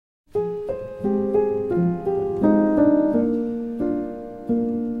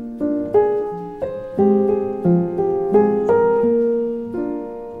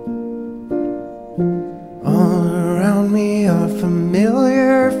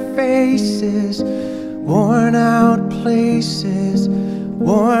faces, worn out places,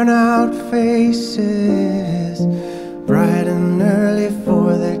 worn out faces, bright and early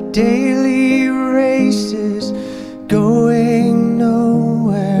for their daily races, going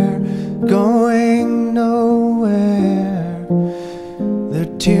nowhere, going nowhere. Their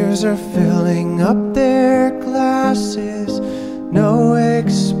tears are filling up their glasses, no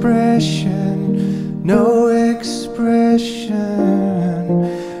expression, no expression.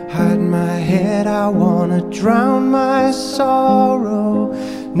 Hide my head, I wanna drown my sorrow.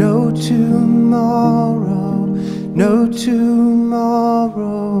 No tomorrow, no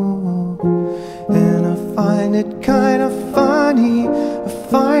tomorrow. And I find it kinda funny, I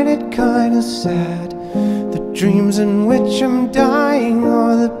find it kinda sad. The dreams in which I'm dying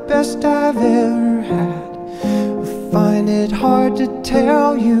are the best I've ever had. I find it hard to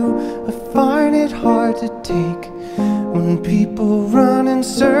tell you, I find it hard to take. When people run in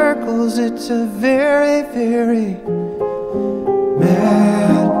circles, it's a very, very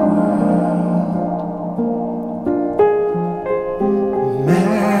mad world.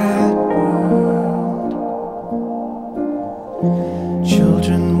 Mad world.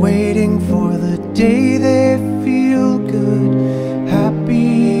 Children waiting for the day they feel good.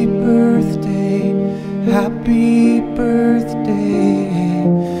 Happy birthday, happy birthday.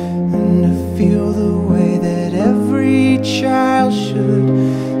 And to feel the way that every child should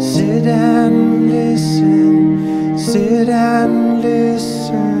sit and listen, sit and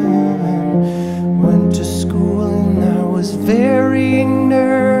listen. Went to school and I was very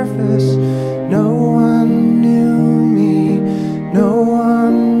nervous. No one knew me, no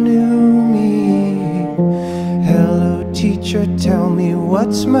one knew me. Hello teacher, tell me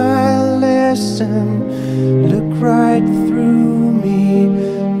what's my lesson. Look right through me,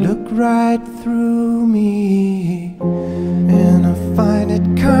 look right through me. And I find it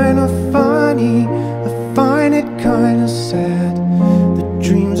kinda funny, I find it kinda sad. The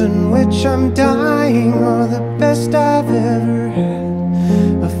dreams in which I'm dying are the best I've ever had.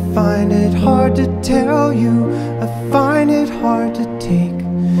 I find it hard to tell you, I find it hard to take.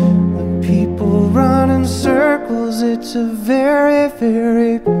 When people run in circles, it's a very,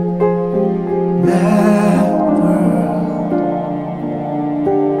 very